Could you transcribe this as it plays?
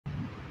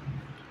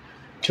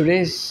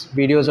Today's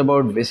video is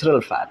about visceral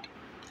fat,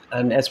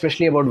 and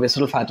especially about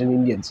visceral fat in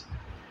Indians.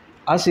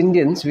 Us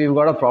Indians, we've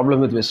got a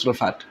problem with visceral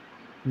fat.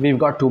 We've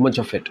got too much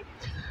of it.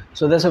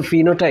 So there's a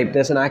phenotype,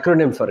 there's an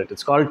acronym for it.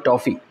 It's called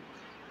TOFI.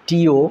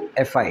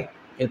 TOFI.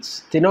 It's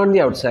thin on the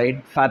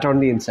outside, fat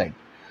on the inside.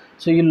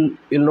 So you'll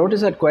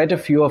notice that quite a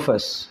few of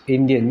us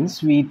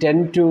Indians, we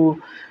tend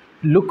to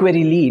look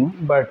very lean,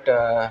 but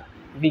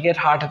we get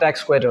heart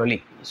attacks quite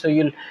early. So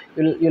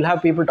you'll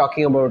have people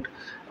talking about,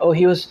 oh,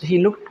 he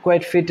looked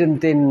quite fit and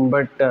thin,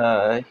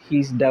 but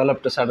he's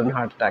developed a sudden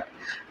heart attack.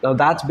 Now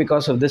that's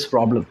because of this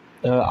problem,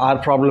 our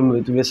problem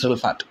with visceral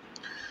fat.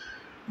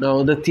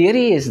 Now the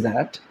theory is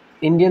that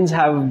Indians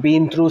have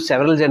been through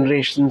several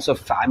generations of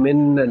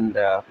famine and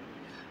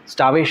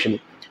starvation.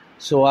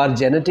 So our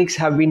genetics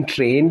have been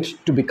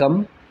trained to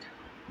become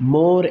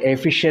more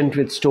efficient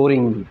with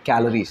storing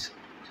calories.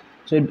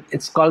 So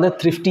it's called the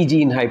thrifty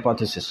gene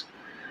hypothesis.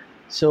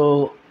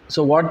 So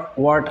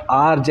what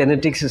our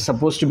genetics is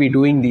supposed to be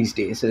doing these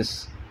days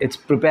is it's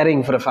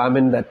preparing for a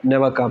famine that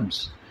never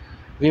comes.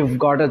 We've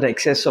got an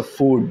excess of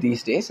food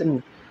these days,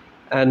 and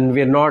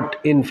we're not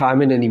in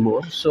famine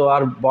anymore. So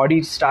our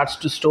body starts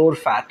to store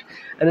fat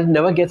and it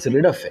never gets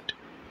rid of it.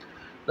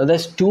 Now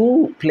there's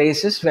two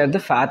places where the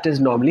fat is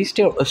normally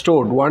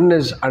stored. One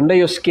is under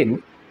your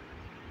skin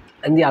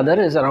and the other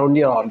is around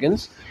your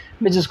organs,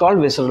 which is called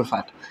visceral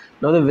fat.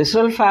 Now the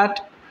visceral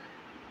fat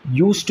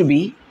used to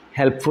be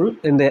helpful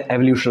in the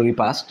evolutionary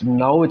past.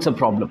 Now it's a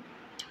problem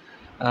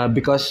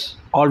because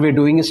all we're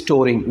doing is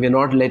storing. We're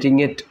not letting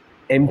it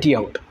empty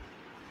out.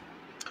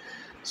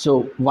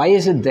 So why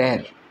is it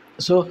there?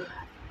 So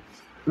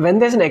when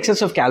there's an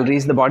excess of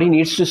calories, the body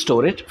needs to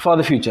store it for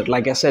the future,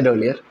 like I said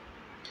earlier.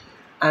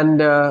 And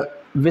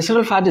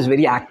visceral fat is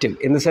very active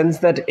in the sense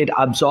that it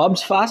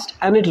absorbs fast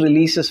and it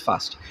releases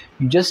fast.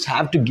 You just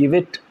have to give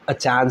it a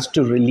chance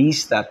to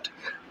release that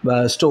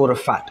store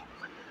of fat.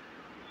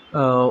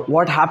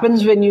 What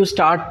happens when you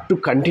start to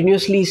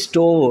continuously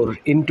store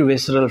into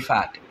visceral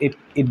fat?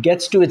 It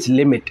gets to its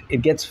limit.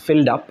 It gets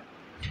filled up.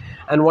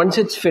 And once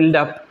it's filled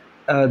up,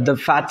 the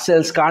fat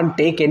cells can't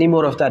take any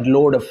more of that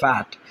load of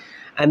fat,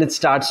 and it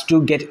starts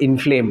to get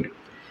inflamed.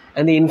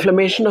 And the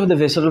inflammation of the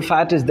visceral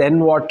fat is then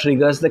what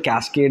triggers the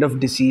cascade of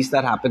disease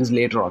that happens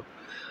later on,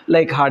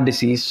 like heart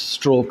disease,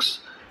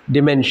 strokes,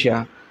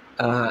 dementia,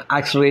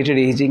 accelerated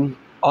aging,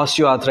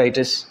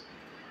 osteoarthritis,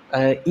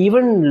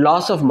 even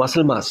loss of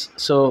muscle mass.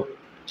 So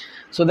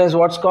there's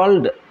what's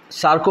called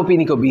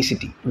sarcopenic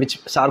obesity,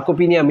 which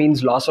sarcopenia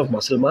means loss of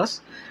muscle mass,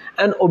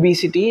 and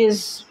obesity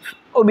is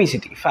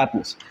obesity,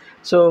 fatness.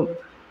 So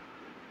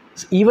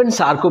even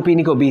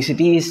sarcopenic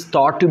obesity is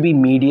thought to be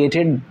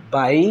mediated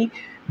by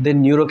the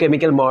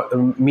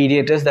neurochemical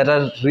mediators that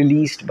are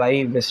released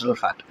by visceral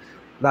fat.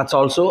 That's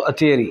also a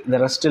theory.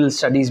 There are still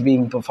studies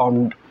being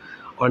performed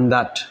on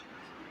that.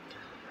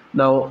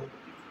 Now,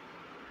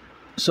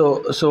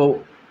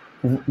 so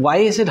why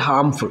is it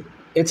harmful?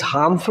 It's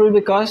harmful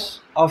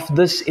because of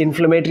this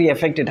inflammatory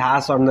effect it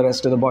has on the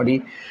rest of the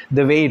body,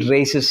 the way it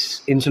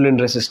raises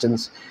insulin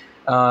resistance,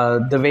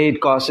 the way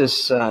it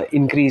causes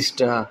increased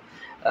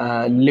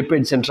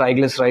lipids and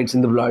triglycerides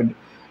in the blood.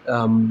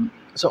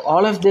 So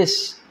all of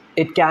this,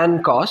 it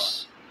can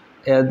cause,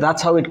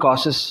 that's how it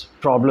causes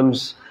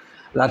problems,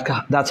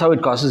 that's how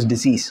it causes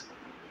disease.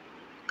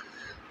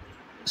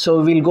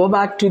 So we'll go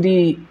back to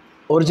the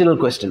original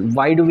question.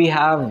 Why do we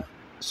have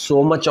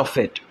so much of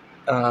it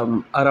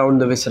around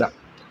the viscera?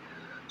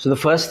 So the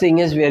first thing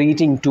is we are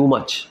eating too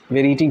much.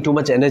 We're eating too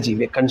much energy.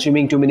 We're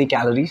consuming too many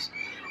calories.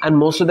 And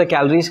most of the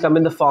calories come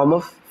in the form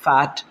of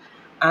fat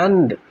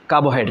and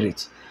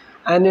carbohydrates.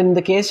 And in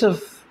the case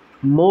of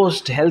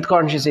most health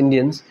conscious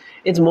Indians,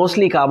 it's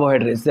mostly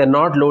carbohydrates. They're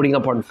not loading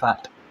up on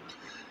fat.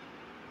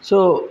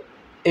 So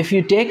if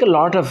you take a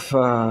lot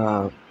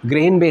of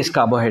grain-based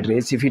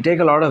carbohydrates, if you take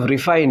a lot of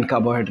refined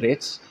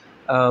carbohydrates,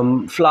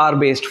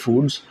 flour-based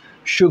foods,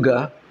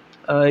 sugar,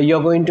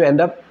 you're going to end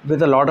up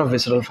with a lot of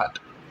visceral fat.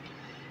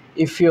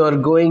 If you're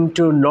going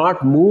to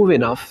not move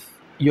enough,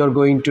 you're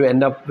going to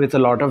end up with a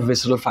lot of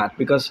visceral fat,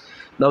 because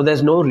now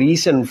there's no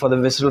reason for the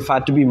visceral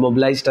fat to be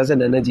mobilized as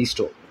an energy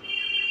store.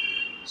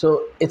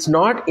 So it's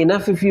not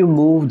enough if you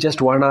move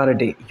just 1 hour a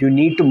day. You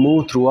need to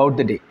move throughout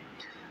the day.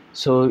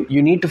 So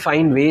you need to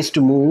find ways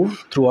to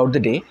move throughout the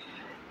day.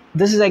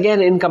 This is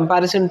again in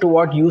comparison to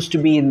what used to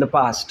be in the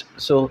past.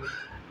 So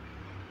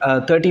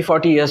 30,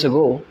 40 years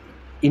ago,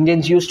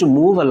 Indians used to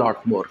move a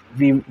lot more.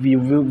 We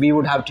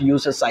would have to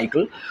use a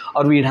cycle,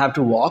 or we'd have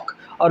to walk,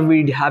 or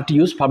we'd have to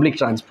use public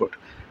transport.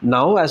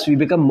 Now, as we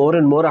become more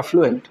and more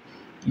affluent,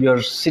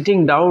 you're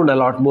sitting down a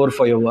lot more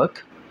for your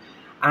work,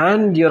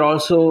 and you're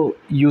also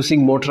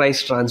using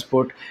motorized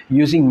transport,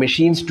 using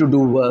machines to do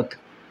work.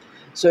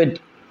 So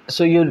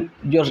you're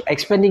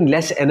expending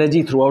less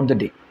energy throughout the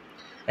day,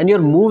 and you're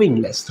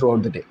moving less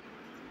throughout the day.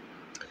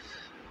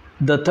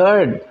 The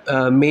third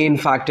main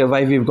factor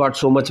why we've got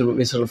so much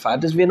visceral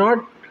fat is we're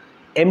not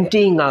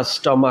emptying our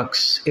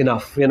stomachs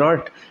enough. We're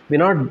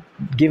not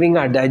giving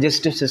our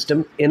digestive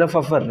system enough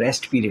of a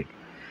rest period.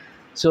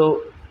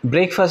 So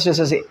breakfast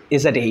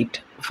is at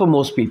 8, for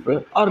most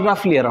people, or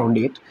roughly around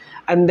 8,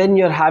 and then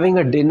you're having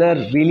a dinner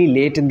really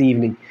late in the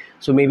evening,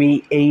 so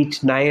maybe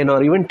 8, 9,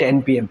 or even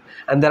 10 p.m.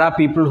 And there are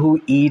people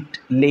who eat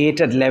late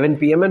at 11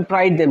 p.m. and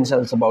pride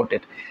themselves about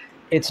it.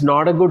 It's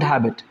not a good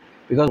habit,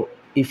 because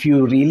if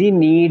you really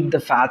need the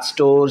fat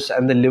stores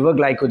and the liver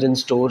glycogen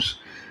stores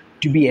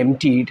to be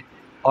emptied,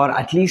 or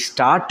at least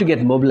start to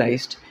get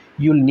mobilized,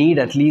 you'll need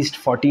at least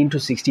 14 to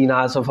 16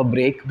 hours of a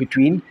break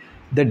between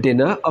the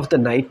dinner of the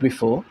night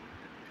before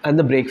and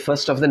the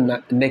breakfast of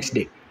the next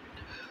day.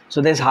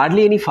 So there's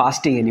hardly any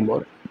fasting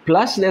anymore.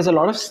 Plus, there's a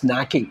lot of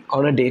snacking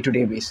on a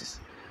day-to-day basis.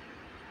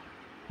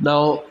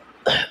 Now,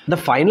 the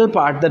final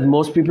part that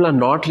most people are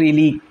not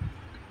really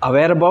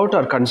aware about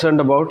or concerned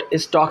about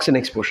is toxin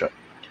exposure.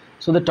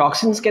 So the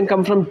toxins can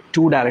come from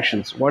two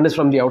directions. One is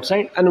from the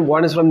outside and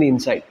one is from the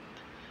inside.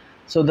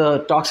 So the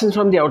toxins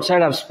from the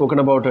outside I've spoken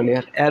about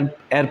earlier: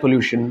 air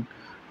pollution,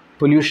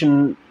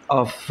 pollution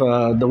of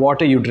the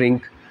water you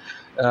drink,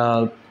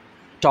 uh,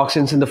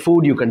 toxins in the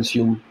food you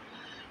consume,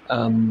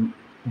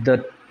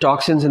 the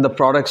toxins in the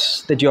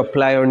products that you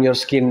apply on your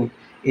skin,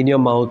 in your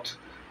mouth,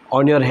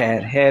 on your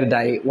hair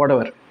dye,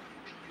 whatever.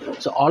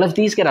 So all of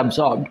these get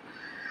absorbed,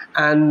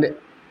 and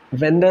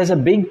when there's a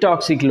big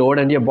toxic load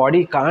and your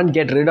body can't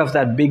get rid of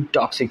that big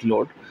toxic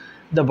load,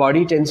 the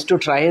body tends to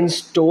try and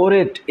store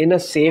it in a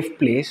safe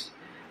place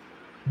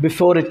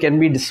before it can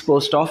be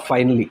disposed of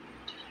finally.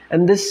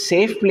 And this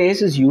safe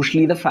place is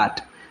usually the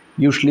fat,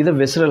 usually the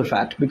visceral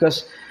fat,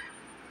 because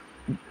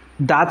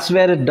that's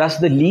where it does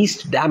the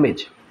least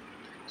damage.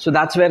 So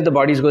that's where the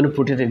body is going to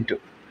put it into.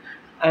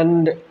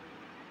 And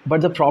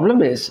but the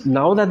problem is,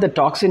 now that the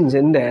toxin's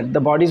in there,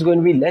 the body is going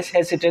to be less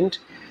hesitant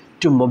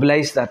to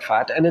mobilize that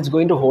fat, and it's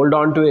going to hold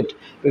on to it,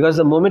 because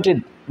the moment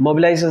it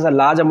mobilizes a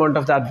large amount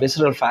of that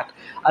visceral fat,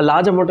 a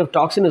large amount of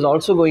toxin is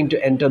also going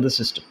to enter the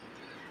system.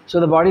 So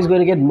the body is going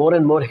to get more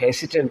and more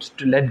hesitant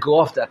to let go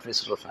of that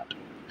visceral fat.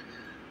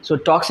 So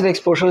toxin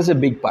exposure is a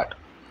big part.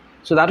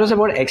 So that was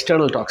about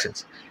external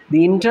toxins.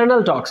 The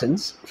internal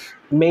toxins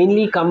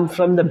mainly come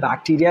from the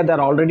bacteria that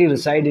already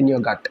reside in your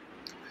gut,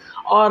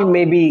 or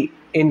maybe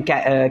in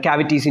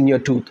cavities in your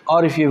tooth,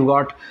 or if you've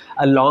got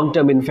a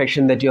long-term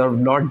infection that you have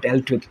not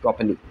dealt with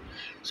properly.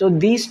 So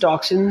these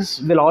toxins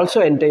will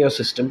also enter your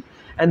system,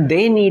 and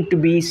they need to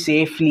be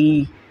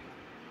safely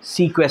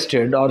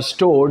sequestered or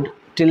stored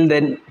till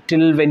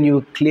when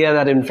you clear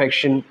that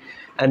infection,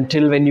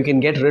 until when you can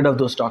get rid of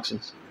those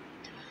toxins.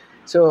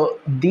 So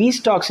these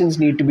toxins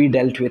need to be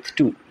dealt with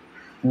too.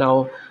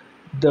 Now,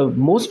 the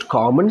most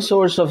common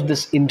source of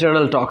this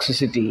internal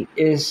toxicity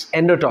is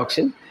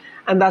endotoxin,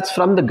 and that's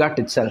from the gut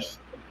itself.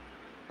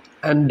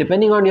 And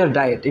depending on your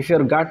diet, if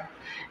your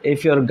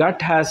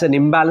gut has an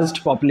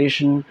imbalanced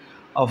population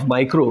of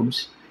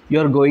microbes,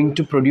 you're going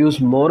to produce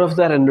more of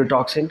that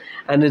endotoxin,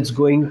 and it's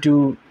going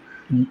to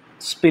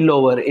spill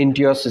over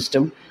into your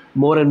system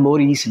more and more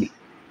easily.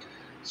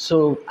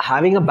 So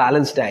having a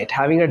balanced diet,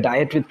 having a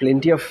diet with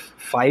plenty of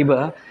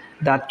fiber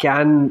that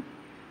can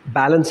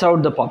balance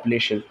out the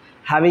population,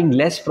 having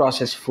less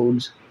processed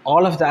foods,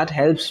 all of that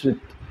helps with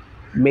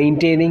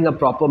maintaining a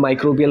proper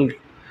microbial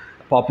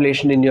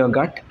population in your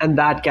gut, and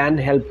that can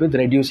help with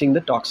reducing the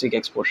toxic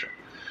exposure.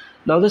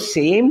 Now, the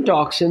same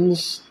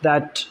toxins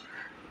that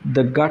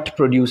the gut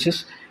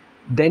produces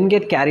then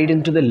get carried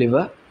into the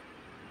liver,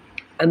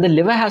 and the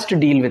liver has to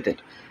deal with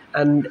it.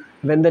 And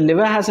when the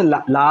liver has a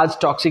large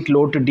toxic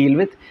load to deal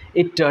with,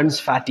 it turns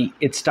fatty.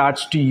 It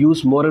starts to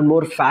use more and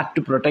more fat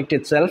to protect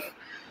itself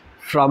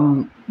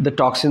from the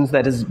toxins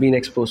that it's been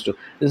exposed to.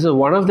 This is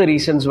one of the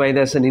reasons why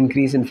there's an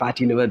increase in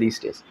fatty liver these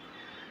days.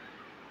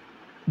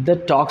 The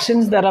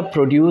toxins that are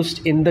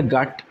produced in the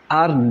gut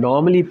are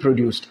normally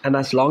produced, and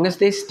as long as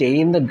they stay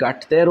in the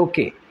gut, they're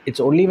okay. It's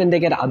only when they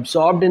get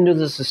absorbed into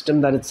the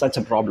system that it's such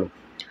a problem.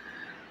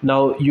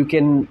 Now,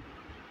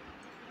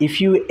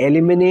 if you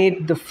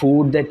eliminate the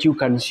food that you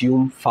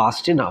consume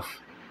fast enough,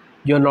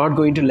 you're not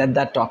going to let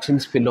that toxin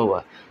spill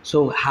over.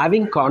 So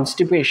having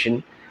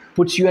constipation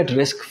puts you at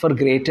risk for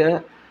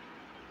greater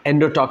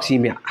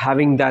endotoxemia,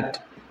 having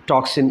that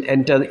toxin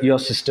enter your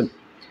system,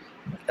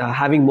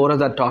 having more of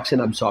that toxin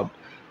absorbed.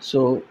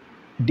 So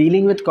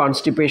dealing with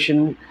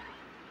constipation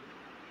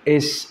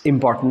is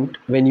important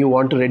when you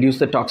want to reduce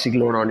the toxic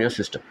load on your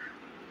system.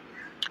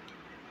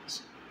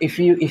 If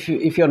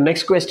your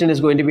next question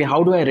is going to be,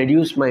 how do I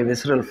reduce my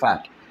visceral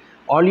fat?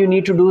 All you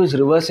need to do is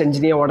reverse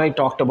engineer what I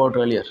talked about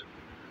earlier.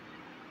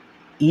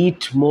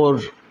 Eat more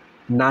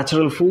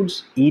natural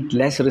foods, eat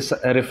less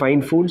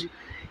refined foods,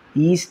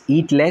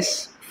 eat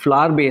less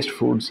flour-based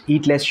foods,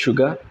 eat less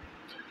sugar,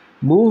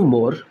 move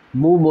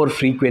more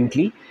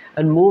frequently,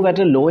 and move at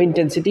a low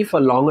intensity for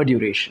longer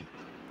duration.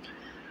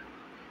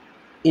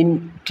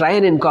 Try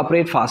and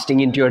incorporate fasting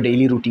into your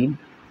daily routine,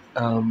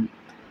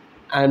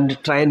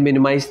 and try and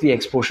minimize the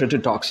exposure to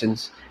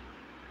toxins,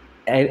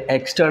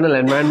 external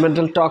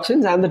environmental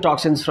toxins and the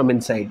toxins from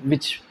inside,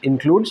 which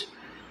includes,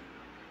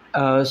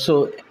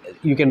 so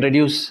you can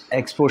reduce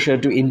exposure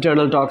to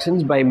internal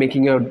toxins by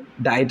making your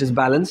diet is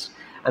balanced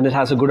and it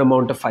has a good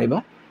amount of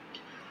fiber,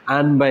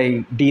 and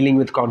by dealing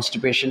with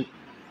constipation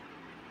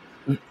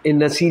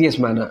in a serious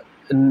manner.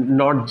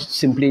 not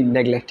simply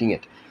neglecting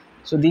it.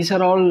 So these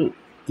are all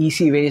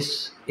easy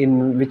ways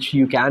in which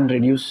you can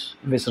reduce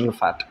visceral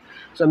fat.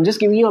 So I'm just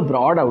giving you a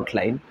broad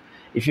outline.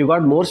 If you've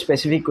got more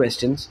specific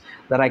questions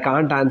that I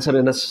can't answer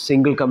in a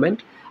single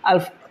comment,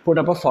 I'll put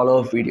up a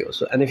follow-up video.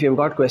 So, and if you've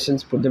got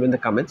questions, put them in the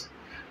comments.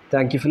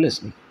 Thank you for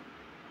listening.